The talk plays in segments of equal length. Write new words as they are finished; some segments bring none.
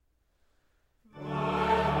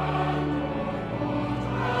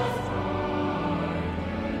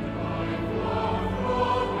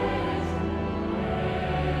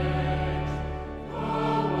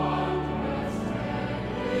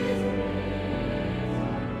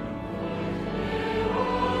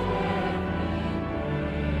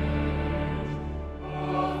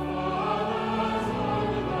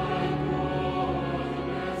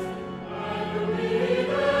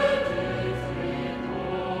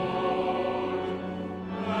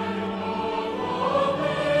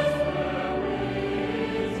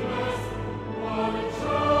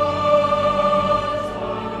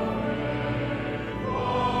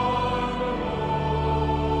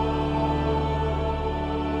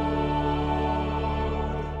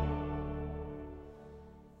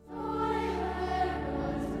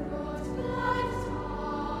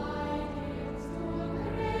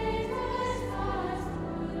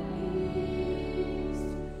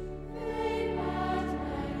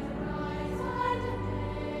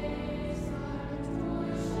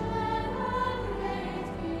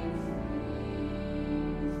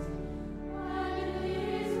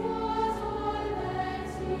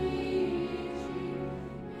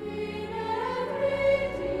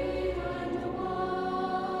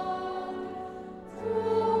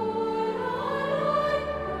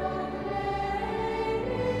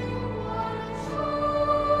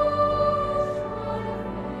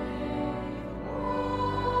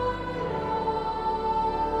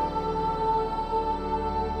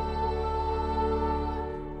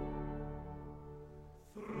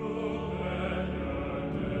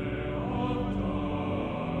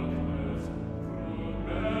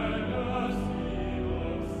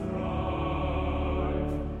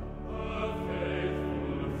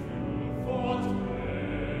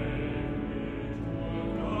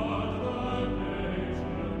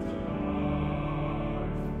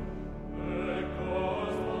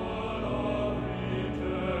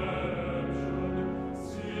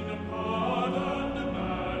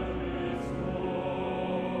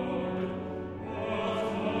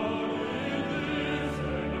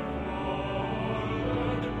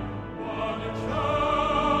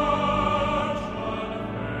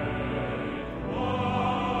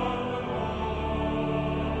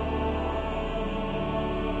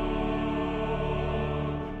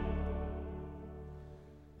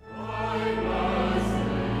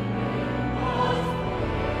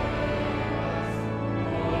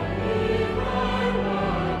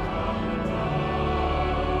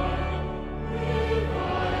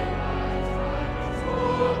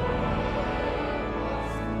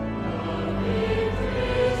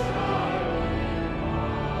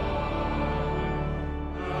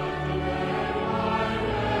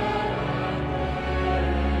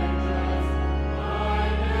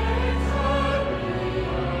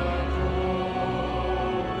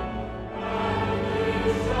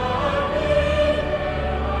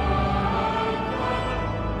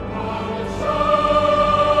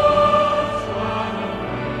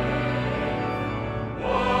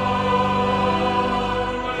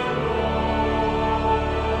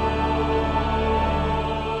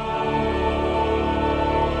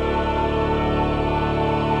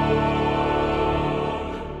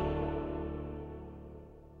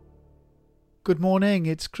Good morning.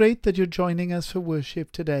 It's great that you're joining us for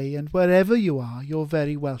worship today, and wherever you are, you're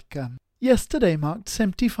very welcome. Yesterday marked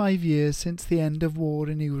 75 years since the end of war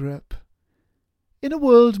in Europe. In a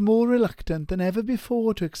world more reluctant than ever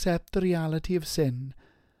before to accept the reality of sin,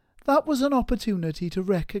 that was an opportunity to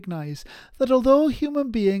recognize that although human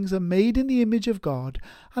beings are made in the image of God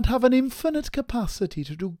and have an infinite capacity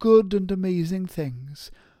to do good and amazing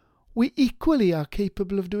things, we equally are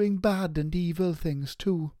capable of doing bad and evil things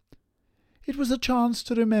too. It was a chance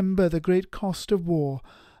to remember the great cost of war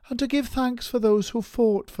and to give thanks for those who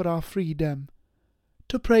fought for our freedom,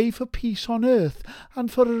 to pray for peace on earth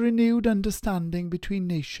and for a renewed understanding between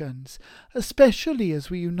nations, especially as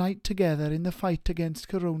we unite together in the fight against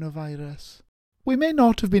coronavirus. We may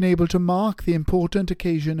not have been able to mark the important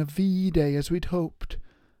occasion of VE Day as we'd hoped,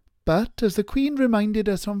 but as the Queen reminded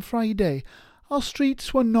us on Friday, our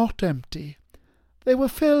streets were not empty. They were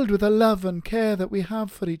filled with the love and care that we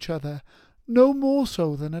have for each other, no more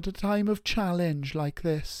so than at a time of challenge like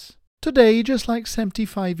this. Today, just like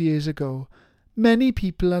 75 years ago, many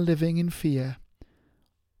people are living in fear.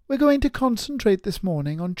 We're going to concentrate this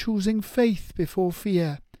morning on choosing faith before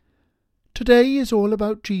fear. Today is all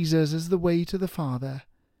about Jesus as the way to the Father.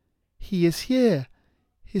 He is here.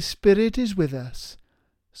 His Spirit is with us.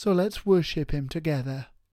 So let's worship Him together.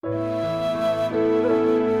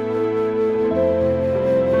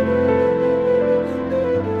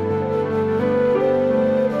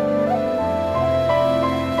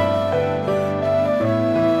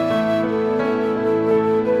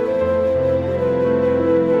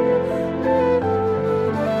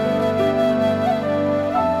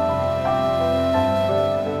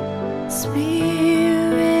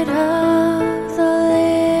 Spirit of the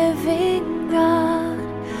living God,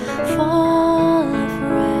 fall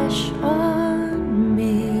afresh on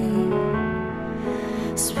me.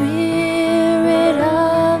 Spirit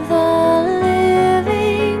of the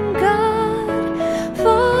living God,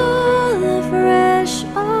 fall afresh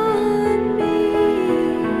on me.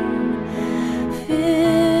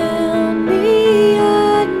 Fill me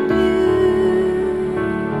anew.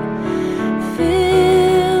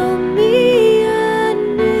 Fill me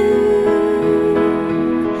anew.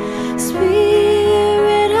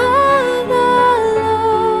 Spirit of the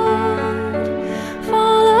Lord,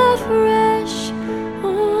 fall afresh on me.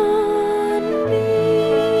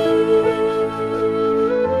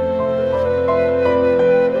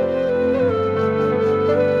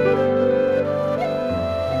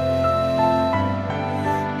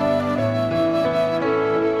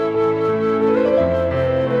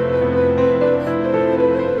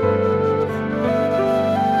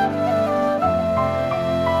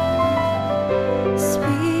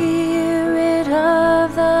 Spirit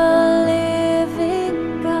of the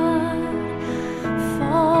living God,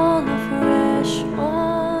 fall afresh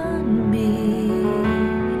on me.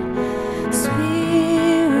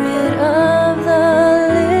 Spirit of the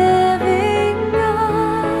living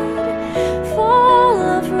God, fall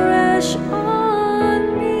afresh on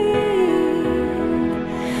me.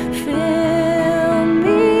 Fill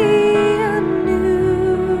me anew.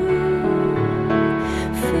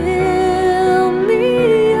 Fill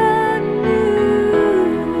me anew.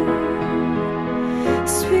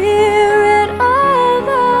 Spirit of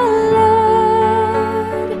the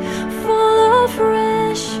Lord, fall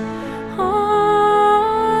afresh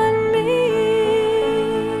on me.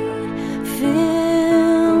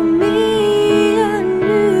 Fill me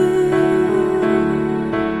anew.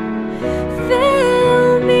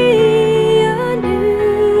 Fill me anew.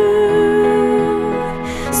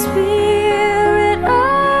 Spirit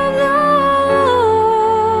of the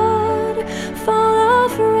Lord, fall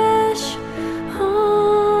afresh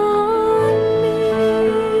on me.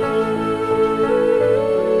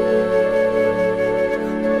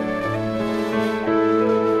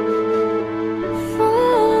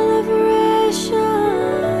 Fall afresh on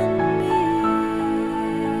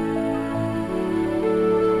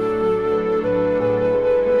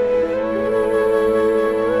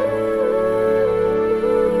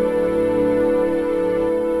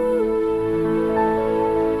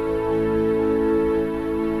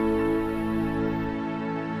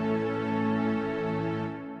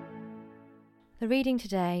The reading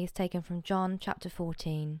today is taken from John chapter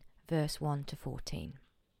 14, verse 1 to 14.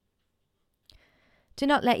 Do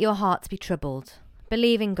not let your hearts be troubled.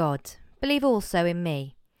 Believe in God. Believe also in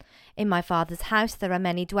me. In my Father's house there are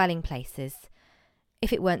many dwelling places.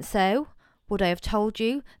 If it weren't so, would I have told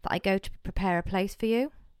you that I go to prepare a place for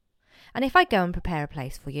you? And if I go and prepare a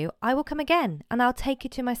place for you, I will come again, and I'll take you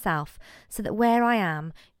to myself, so that where I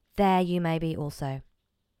am, there you may be also.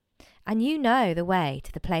 And you know the way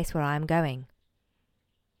to the place where I am going.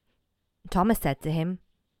 Thomas said to him,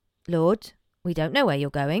 Lord, we don't know where you're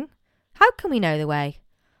going. How can we know the way?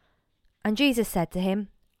 And Jesus said to him,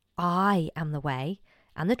 I am the way,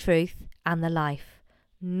 and the truth, and the life.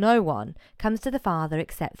 No one comes to the Father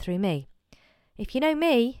except through me. If you know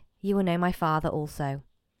me, you will know my Father also.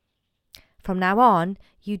 From now on,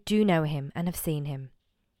 you do know him and have seen him.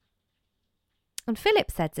 And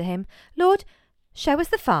Philip said to him, Lord, show us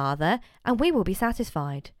the Father, and we will be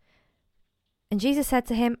satisfied. And Jesus said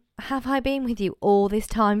to him, Have I been with you all this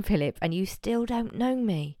time, Philip, and you still don't know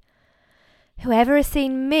me? Whoever has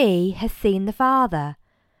seen me has seen the Father.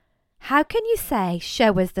 How can you say,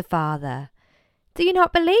 Show us the Father? Do you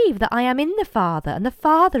not believe that I am in the Father, and the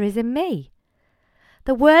Father is in me?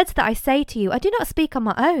 The words that I say to you, I do not speak on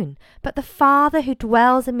my own, but the Father who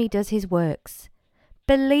dwells in me does his works.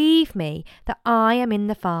 Believe me that I am in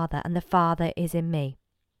the Father, and the Father is in me.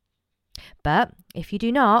 But if you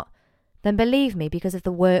do not, then believe me because of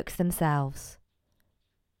the works themselves.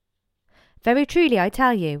 Very truly I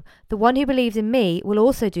tell you, the one who believes in me will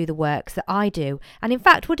also do the works that I do, and in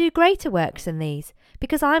fact will do greater works than these,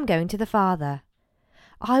 because I am going to the Father.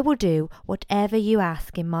 I will do whatever you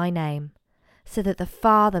ask in my name, so that the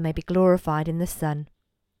Father may be glorified in the Son.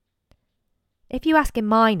 If you ask in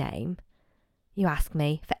my name, you ask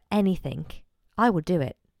me for anything, I will do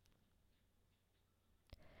it.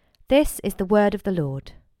 This is the word of the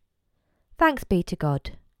Lord. Thanks be to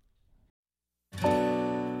God.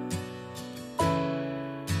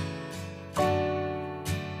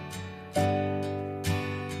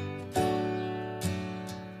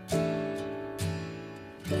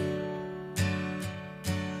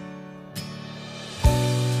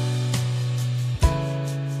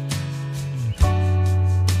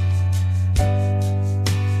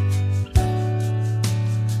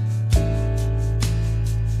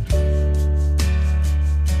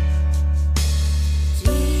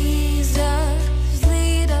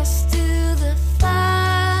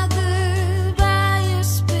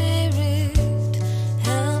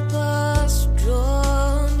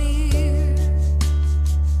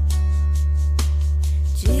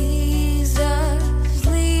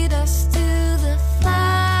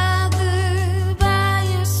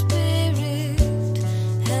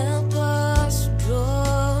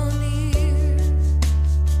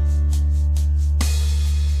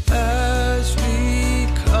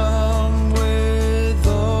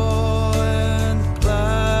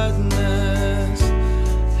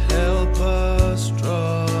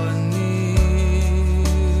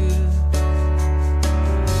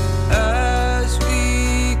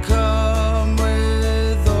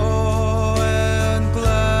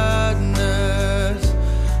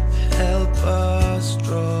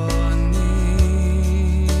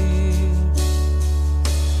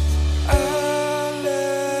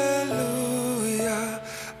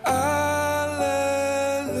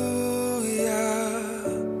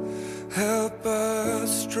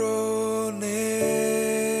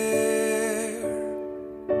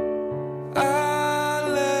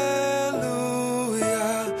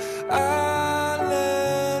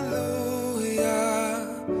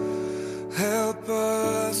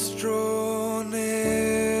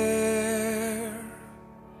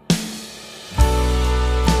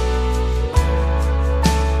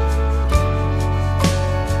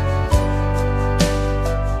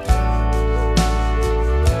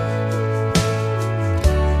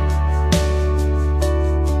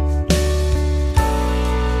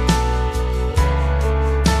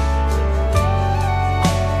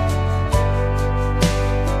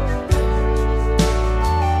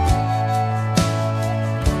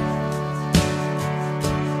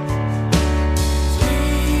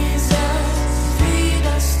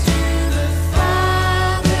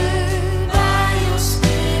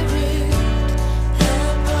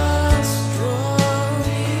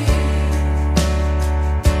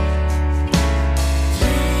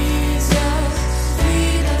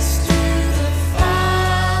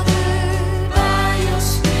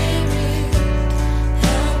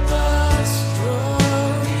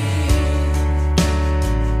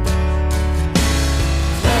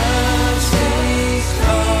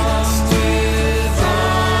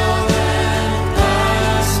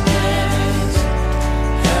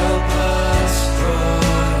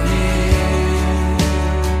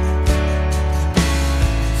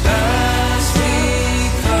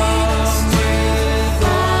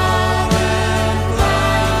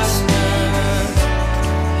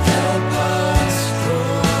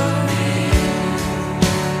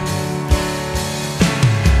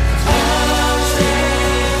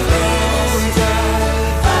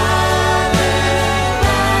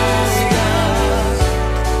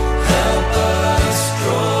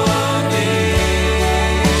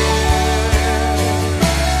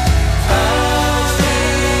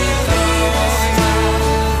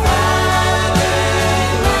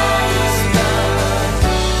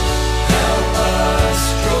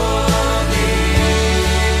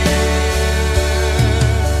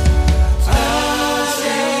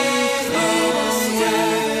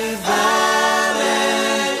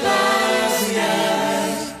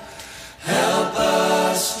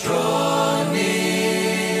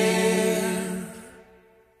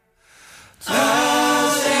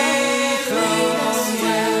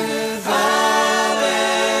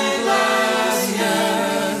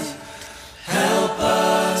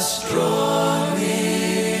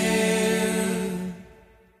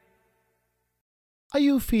 Are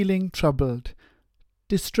you feeling troubled,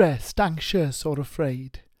 distressed, anxious, or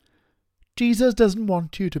afraid? Jesus doesn't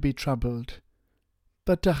want you to be troubled,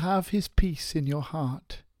 but to have his peace in your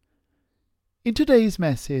heart. In today's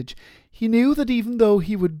message, he knew that even though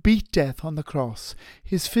he would beat death on the cross,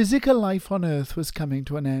 his physical life on earth was coming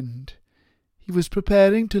to an end. He was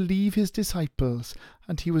preparing to leave his disciples,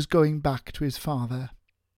 and he was going back to his Father.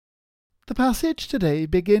 The passage today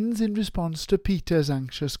begins in response to Peter's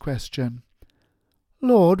anxious question,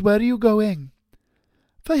 "Lord, where are you going?"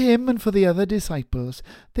 For him and for the other disciples,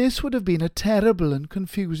 this would have been a terrible and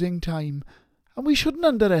confusing time, and we shouldn't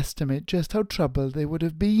underestimate just how troubled they would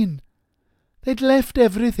have been. They'd left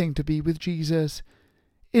everything to be with Jesus.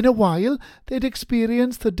 In a while, they'd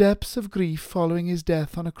experienced the depths of grief following his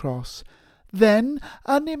death on a cross. Then,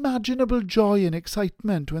 unimaginable joy and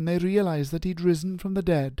excitement when they realized that he'd risen from the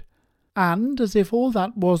dead. And, as if all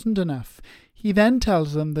that wasn't enough, he then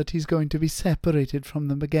tells them that he's going to be separated from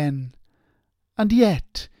them again. And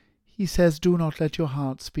yet, he says, do not let your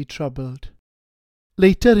hearts be troubled.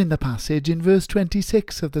 Later in the passage, in verse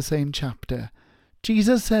 26 of the same chapter,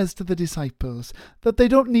 Jesus says to the disciples that they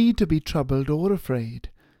don't need to be troubled or afraid,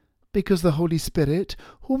 because the Holy Spirit,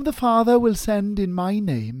 whom the Father will send in my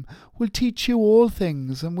name, will teach you all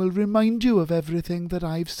things and will remind you of everything that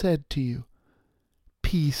I've said to you.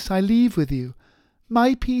 Peace I leave with you,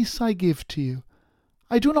 my peace I give to you.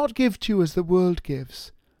 I do not give to you as the world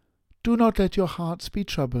gives. Do not let your hearts be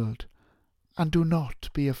troubled, and do not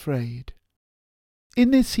be afraid.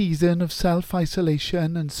 In this season of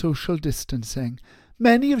self-isolation and social distancing,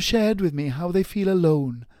 many have shared with me how they feel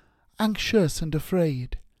alone, anxious and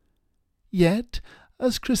afraid. Yet,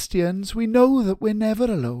 as Christians, we know that we're never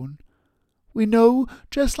alone. We know,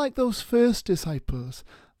 just like those first disciples,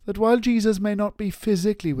 that while Jesus may not be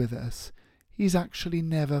physically with us, he's actually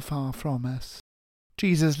never far from us.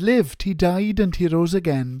 Jesus lived, he died, and he rose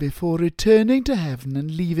again before returning to heaven and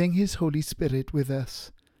leaving his Holy Spirit with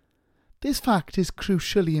us. This fact is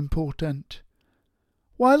crucially important.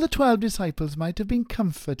 While the 12 disciples might have been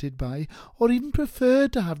comforted by, or even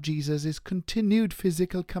preferred to have Jesus' continued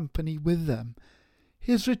physical company with them,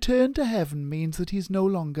 his return to heaven means that he's no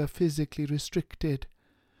longer physically restricted,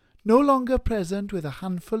 no longer present with a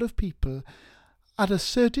handful of people at a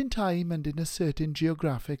certain time and in a certain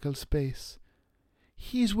geographical space.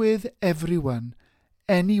 He's with everyone,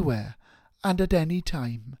 anywhere, and at any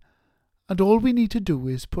time, and all we need to do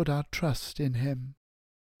is put our trust in him.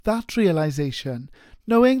 That realization,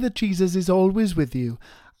 knowing that Jesus is always with you,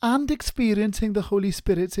 and experiencing the Holy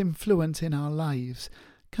Spirit's influence in our lives,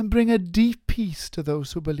 can bring a deep peace to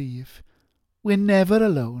those who believe. We're never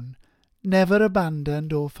alone, never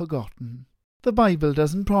abandoned or forgotten. The Bible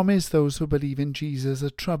doesn't promise those who believe in Jesus a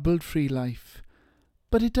trouble-free life,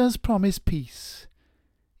 but it does promise peace.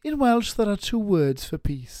 In Welsh there are 2 words for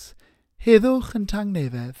peace, heddwch and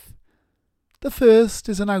tangnefedd. The first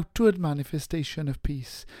is an outward manifestation of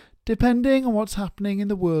peace, depending on what's happening in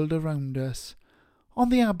the world around us, on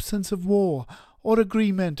the absence of war or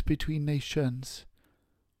agreement between nations.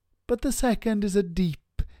 But the second is a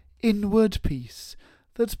deep, inward peace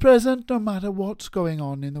that's present no matter what's going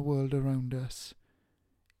on in the world around us.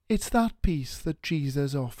 It's that peace that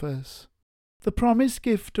Jesus offers. The promised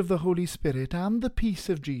gift of the Holy Spirit and the peace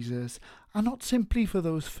of Jesus are not simply for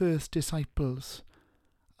those first disciples.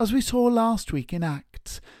 As we saw last week in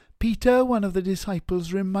Acts, Peter, one of the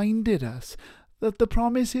disciples, reminded us that the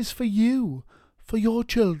promise is for you, for your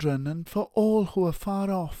children, and for all who are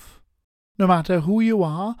far off. No matter who you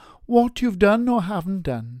are, what you've done or haven't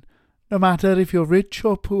done, no matter if you're rich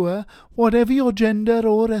or poor, whatever your gender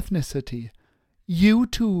or ethnicity, you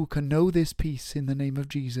too can know this peace in the name of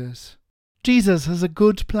Jesus. Jesus has a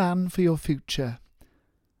good plan for your future.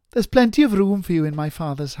 There's plenty of room for you in my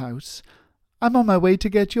Father's house. I'm on my way to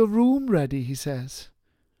get your room ready, he says.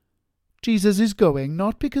 Jesus is going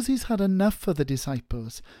not because he's had enough for the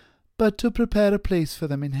disciples, but to prepare a place for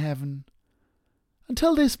them in heaven.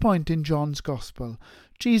 Until this point in John's Gospel,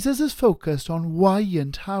 Jesus has focused on why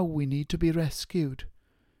and how we need to be rescued.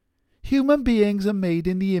 Human beings are made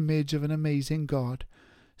in the image of an amazing God,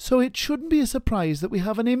 so it shouldn't be a surprise that we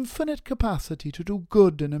have an infinite capacity to do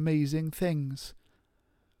good and amazing things.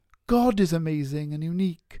 God is amazing and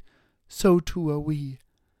unique. So too are we.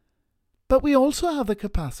 But we also have the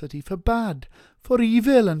capacity for bad, for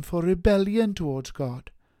evil and for rebellion towards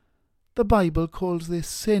God. The Bible calls this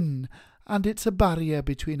sin, and it's a barrier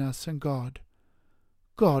between us and God.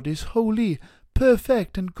 God is holy,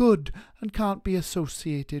 perfect and good, and can't be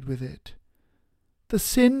associated with it. The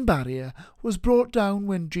sin barrier was brought down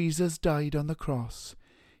when Jesus died on the cross.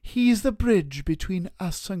 He is the bridge between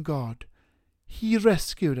us and God. He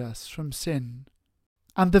rescued us from sin.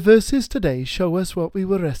 And the verses today show us what we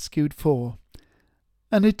were rescued for.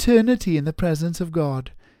 An eternity in the presence of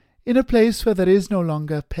God, in a place where there is no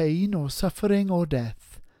longer pain or suffering or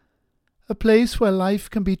death. A place where life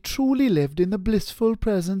can be truly lived in the blissful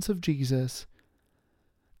presence of Jesus.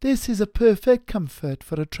 This is a perfect comfort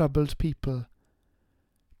for a troubled people.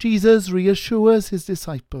 Jesus reassures his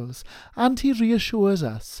disciples, and he reassures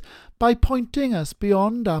us by pointing us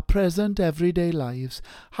beyond our present everyday lives,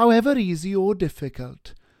 however easy or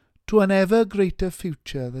difficult, to an ever greater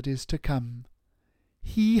future that is to come.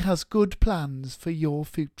 He has good plans for your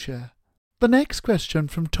future. The next question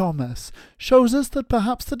from Thomas shows us that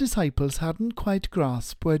perhaps the disciples hadn't quite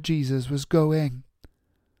grasped where Jesus was going.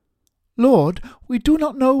 "Lord, we do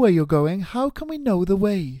not know where you're going. How can we know the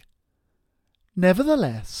way?"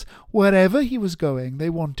 Nevertheless, wherever he was going, they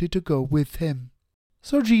wanted to go with him.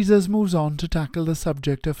 So Jesus moves on to tackle the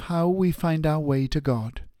subject of how we find our way to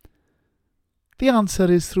God. The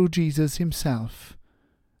answer is through Jesus himself.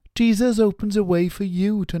 Jesus opens a way for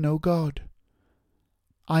you to know God.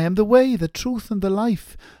 "I am the way, the truth, and the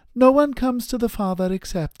life. No one comes to the Father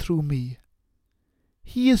except through me."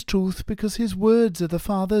 He is truth because his words are the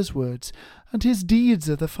Father's words, and his deeds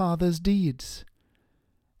are the Father's deeds.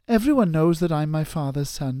 Everyone knows that I'm my Father's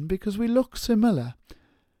son because we look similar.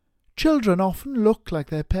 Children often look like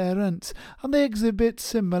their parents, and they exhibit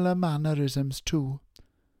similar mannerisms too.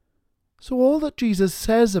 So all that Jesus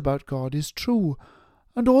says about God is true,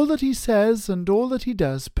 and all that he says and all that he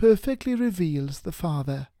does perfectly reveals the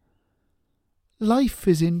Father. Life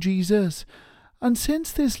is in Jesus, and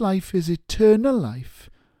since this life is eternal life,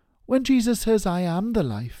 when Jesus says, "I am the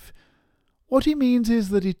life," what he means is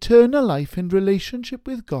that eternal life in relationship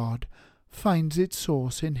with God finds its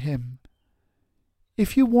source in him.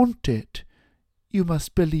 If you want it, you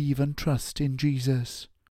must believe and trust in Jesus.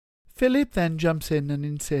 Philip then jumps in and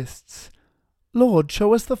insists, "Lord,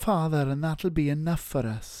 show us the Father, and that'll be enough for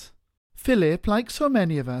us." Philip, like so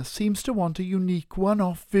many of us, seems to want a unique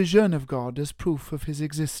one-off vision of God as proof of his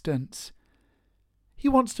existence. He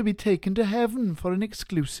wants to be taken to heaven for an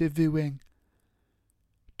exclusive viewing.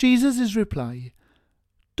 Jesus' reply,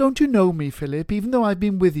 "Don't you know me, Philip, even though I've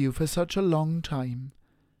been with you for such a long time?"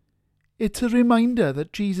 It's a reminder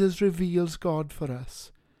that Jesus reveals God for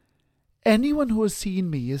us. Anyone who has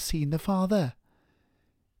seen me has seen the Father.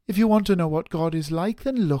 If you want to know what God is like,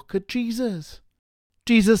 then look at Jesus.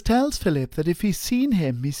 Jesus tells Philip that if he's seen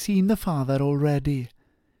him, he's seen the Father already.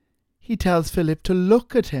 He tells Philip to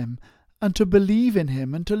look at him and to believe in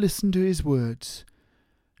him and to listen to his words.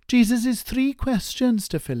 Jesus' 3 questions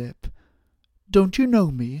to Philip. Don't you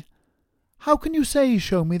know me? How can you say,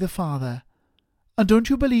 "Show me the Father"? And don't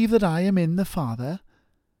you believe that I am in the Father?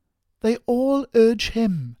 They all urge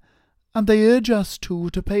him, and they urge us too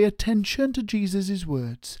to pay attention to Jesus'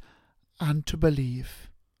 words and to believe.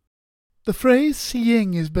 The phrase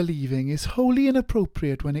 "seeing is believing" is wholly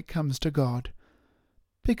inappropriate when it comes to God.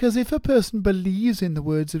 Because if a person believes in the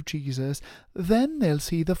words of Jesus, then they'll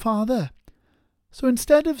see the Father. So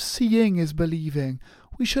instead of "seeing is believing,"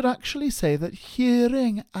 we should actually say that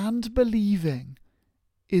hearing and believing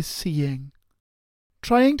is seeing.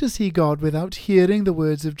 Trying to see God without hearing the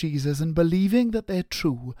words of Jesus and believing that they're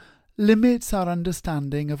true limits our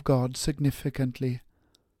understanding of God significantly.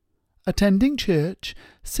 Attending church,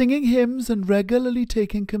 singing hymns and regularly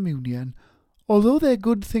taking communion, although they're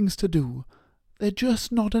good things to do, they're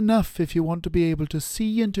just not enough if you want to be able to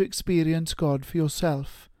see and to experience God for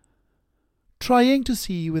yourself. Trying to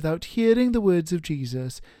see without hearing the words of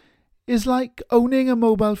Jesus is like owning a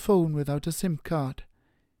mobile phone without a SIM card.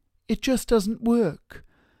 It just doesn't work.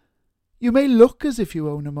 You may look as if you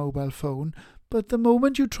own a mobile phone, but the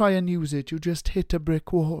moment you try and use it, you just hit a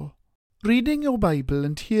brick wall. Reading your Bible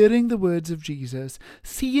and hearing the words of Jesus,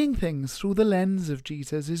 seeing things through the lens of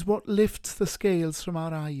Jesus, is what lifts the scales from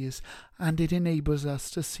our eyes, and it enables us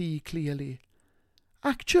to see clearly.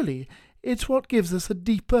 Actually, it's what gives us a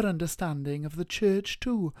deeper understanding of the church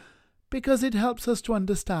too, because it helps us to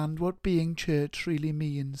understand what being church really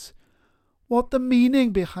means, what the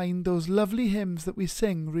meaning behind those lovely hymns that we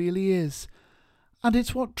sing really is, and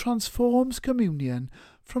it's what transforms communion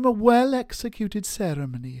from a well-executed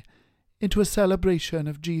ceremony into a celebration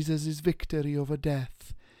of Jesus' victory over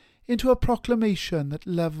death, into a proclamation that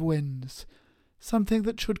love wins, something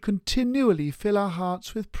that should continually fill our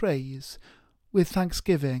hearts with praise, with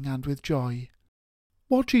thanksgiving and with joy.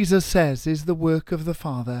 What Jesus says is the work of the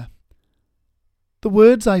Father. "The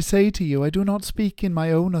words I say to you I do not speak in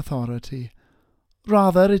my own authority.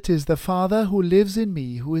 Rather, it is the Father who lives in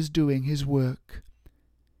me who is doing his work."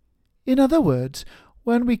 In other words,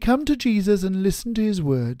 when we come to Jesus and listen to his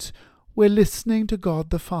words, we're listening to God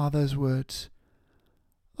the Father's words.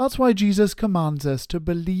 That's why Jesus commands us to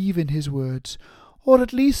believe in his words, or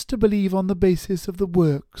at least to believe on the basis of the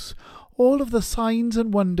works, all of the signs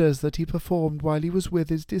and wonders that he performed while he was with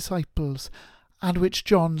his disciples, and which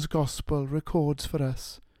John's Gospel records for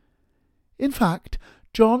us. In fact,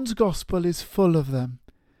 John's Gospel is full of them.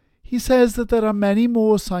 He says that there are many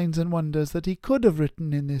more signs and wonders that he could have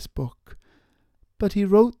written in this book, but he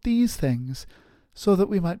wrote these things so that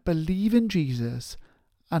we might believe in Jesus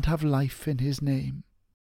and have life in his name.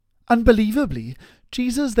 Unbelievably,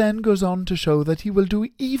 Jesus then goes on to show that he will do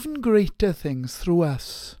even greater things through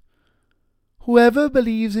us. Whoever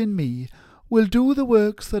believes in me will do the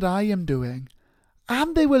works that I am doing,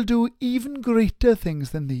 and they will do even greater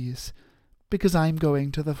things than these, because I'm going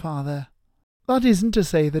to the Father. That isn't to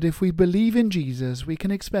say that if we believe in Jesus we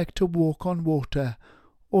can expect to walk on water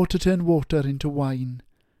or to turn water into wine.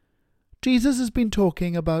 Jesus has been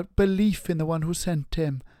talking about belief in the one who sent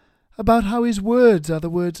him, about how his words are the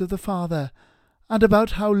words of the Father, and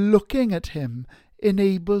about how looking at him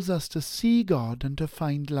enables us to see God and to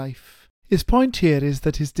find life. His point here is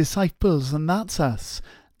that his disciples, and that's us,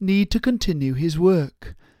 need to continue his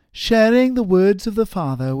work, sharing the words of the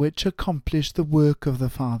Father which accomplish the work of the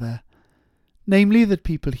Father, namely that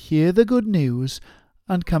people hear the good news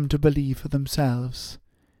and come to believe for themselves.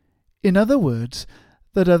 In other words,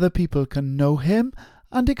 that other people can know him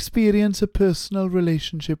and experience a personal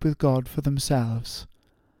relationship with God for themselves.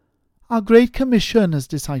 Our great commission as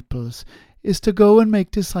disciples is to go and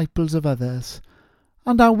make disciples of others,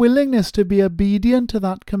 and our willingness to be obedient to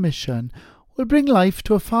that commission will bring life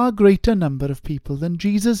to a far greater number of people than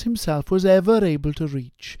Jesus himself was ever able to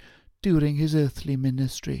reach during his earthly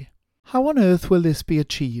ministry. How on earth will this be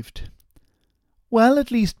achieved? Well,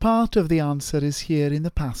 at least part of the answer is here in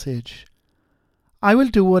the passage. I will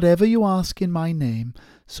do whatever you ask in my name,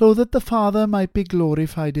 so that the Father might be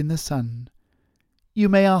glorified in the Son. You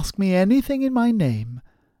may ask me anything in my name,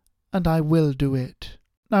 and I will do it.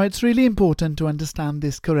 Now, it's really important to understand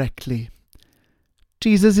this correctly.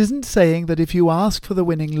 Jesus isn't saying that if you ask for the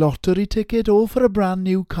winning lottery ticket or for a brand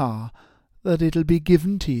new car, that it'll be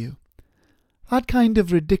given to you. That kind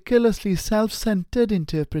of ridiculously self-centered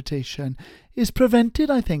interpretation is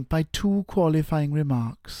prevented, I think, by two qualifying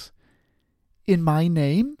remarks. In my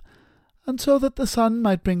name, and so that the Son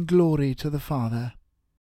might bring glory to the Father.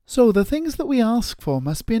 So the things that we ask for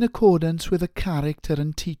must be in accordance with the character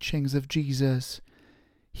and teachings of Jesus.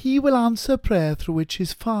 He will answer prayer through which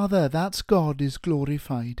his Father, that's God, is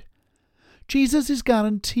glorified. Jesus'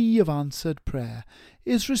 guarantee of answered prayer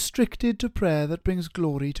is restricted to prayer that brings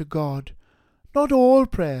glory to God, not all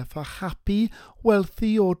prayer for happy,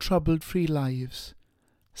 wealthy or trouble-free lives.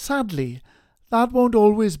 Sadly, that won't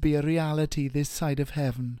always be a reality this side of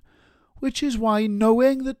heaven, which is why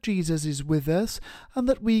knowing that Jesus is with us and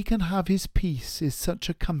that we can have his peace is such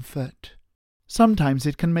a comfort. Sometimes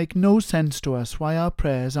it can make no sense to us why our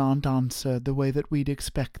prayers aren't answered the way that we'd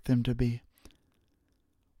expect them to be.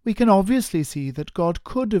 We can obviously see that God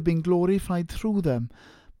could have been glorified through them,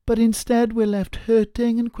 but instead we're left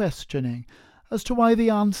hurting and questioning as to why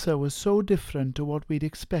the answer was so different to what we'd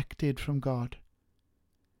expected from God.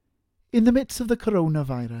 In the midst of the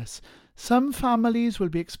coronavirus, some families will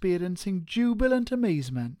be experiencing jubilant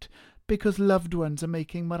amazement because loved ones are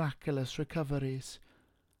making miraculous recoveries.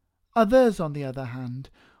 Others, on the other hand,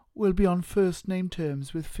 will be on first-name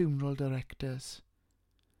terms with funeral directors.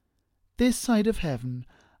 This side of heaven,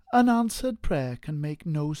 unanswered prayer can make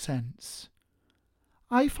no sense.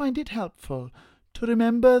 I find it helpful to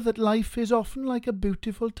remember that life is often like a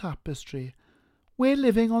beautiful tapestry. We're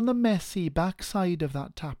living on the messy backside of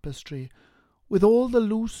that tapestry, with all the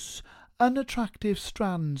loose, unattractive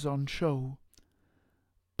strands on show.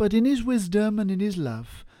 But in his wisdom and in his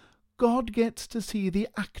love, God gets to see the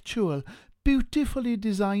actual, beautifully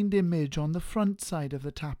designed image on the front side of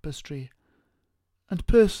the tapestry. And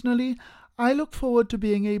personally, I look forward to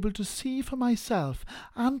being able to see for myself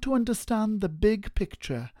and to understand the big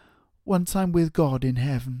picture once I'm with God in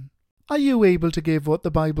heaven. Are you able to give what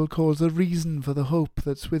the Bible calls a reason for the hope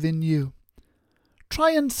that's within you?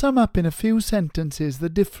 Try and sum up in a few sentences the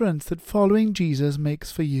difference that following Jesus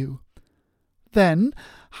makes for you. Then,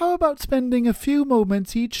 how about spending a few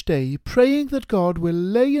moments each day praying that God will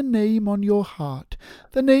lay a name on your heart,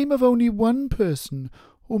 the name of only one person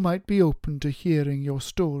who might be open to hearing your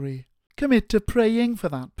story? Commit to praying for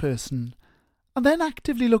that person, and then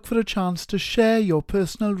actively look for a chance to share your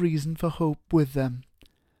personal reason for hope with them.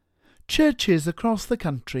 Churches across the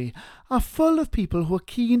country are full of people who are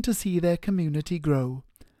keen to see their community grow.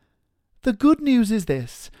 The good news is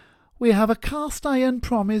this: we have a cast-iron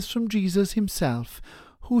promise from Jesus himself,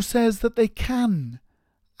 who says that they can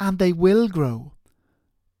and they will grow.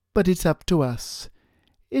 But it's up to us.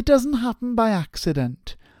 It doesn't happen by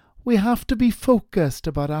accident. We have to be focused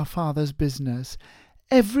about our Father's business,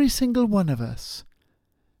 every single one of us.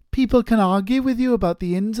 People can argue with you about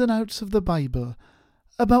the ins and outs of the Bible,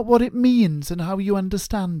 about what it means and how you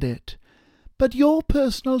understand it. But your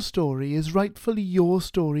personal story is rightfully your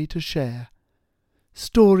story to share.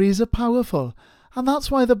 Stories are powerful, and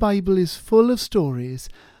that's why the Bible is full of stories.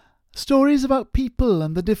 Stories about people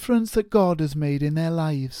and the difference that God has made in their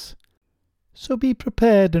lives. So be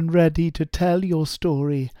prepared and ready to tell your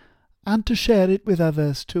story and to share it with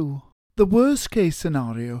others too. The worst case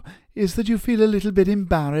scenario is that you feel a little bit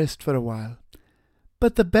embarrassed for a while.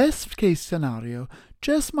 But the best case scenario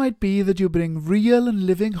just might be that you bring real and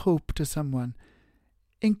living hope to someone,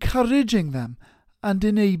 encouraging them and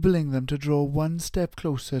enabling them to draw one step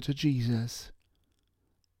closer to Jesus.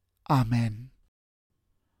 Amen.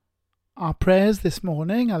 Our prayers this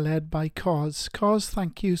morning are led by Cos. Cos,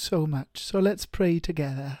 thank you so much. So let's pray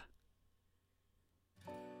together.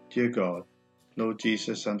 Dear God, Lord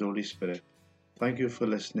Jesus and Holy Spirit, thank you for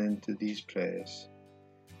listening to these prayers.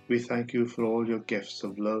 We thank you for all your gifts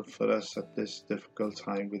of love for us at this difficult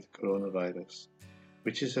time with coronavirus,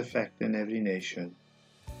 which is affecting every nation.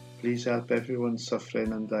 Please help everyone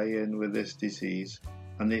suffering and dying with this disease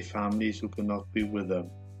and their families who cannot be with them.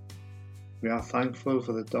 We are thankful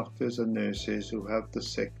for the doctors and nurses who help the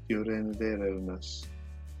sick during their illness.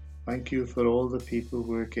 Thank you for all the people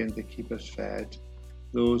working to keep us fed,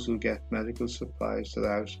 those who get medical supplies to the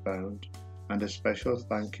housebound, and a special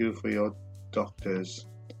thank you for your doctors,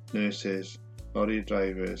 nurses, lorry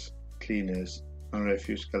drivers, cleaners, and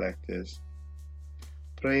refuse collectors.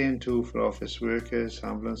 Praying too for office workers,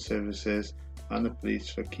 ambulance services, and the police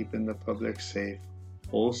for keeping the public safe.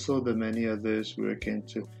 Also the many others working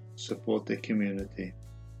to support the community.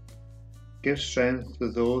 Give strength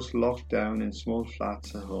to those locked down in small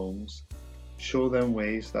flats and homes. Show them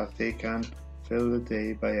ways that they can fill the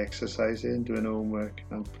day by exercising, doing homework,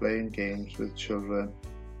 and playing games with children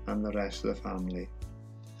and the rest of the family.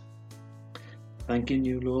 Thanking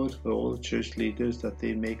you, Lord, for all the church leaders that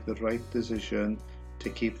they make the right decision to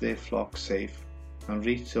keep their flock safe and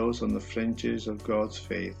reach those on the fringes of God's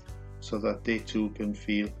faith so that they too can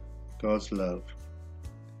feel God's love.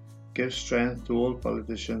 Give strength to all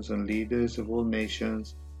politicians and leaders of all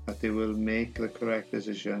nations that they will make the correct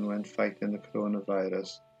decision when fighting the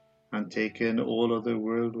coronavirus and taking all other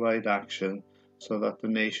worldwide action so that the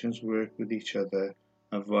nations work with each other,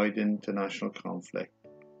 avoiding international conflict.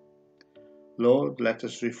 Lord, let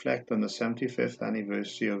us reflect on the 75th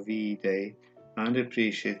anniversary of VE Day and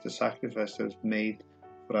appreciate the sacrifice that was made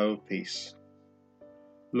for our peace.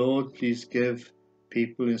 Lord, please give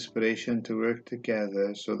people inspiration to work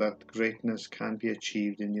together so that greatness can be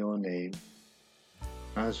achieved in your name.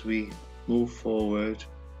 As we move forward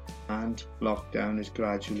and lockdown is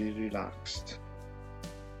gradually relaxed.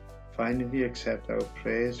 Finally, accept our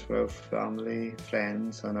prayers for our family,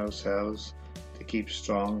 friends and ourselves to keep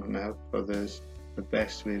strong and help others the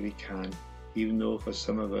best way we can, even though for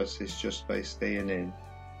some of us it's just by staying in.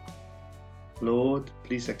 Lord,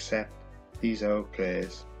 please accept these our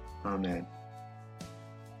prayers. Amen.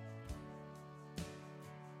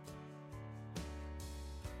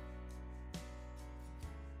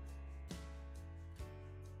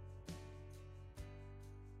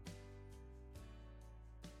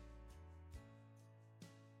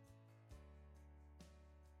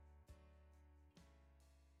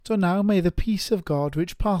 So now may the peace of God,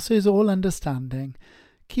 which passes all understanding,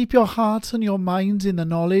 keep your hearts and your minds in the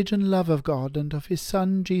knowledge and love of God and of his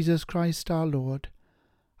Son, Jesus Christ our Lord.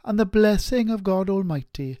 And the blessing of God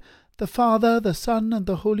Almighty, the Father, the Son, and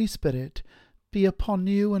the Holy Spirit, be upon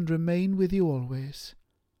you and remain with you always.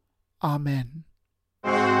 Amen.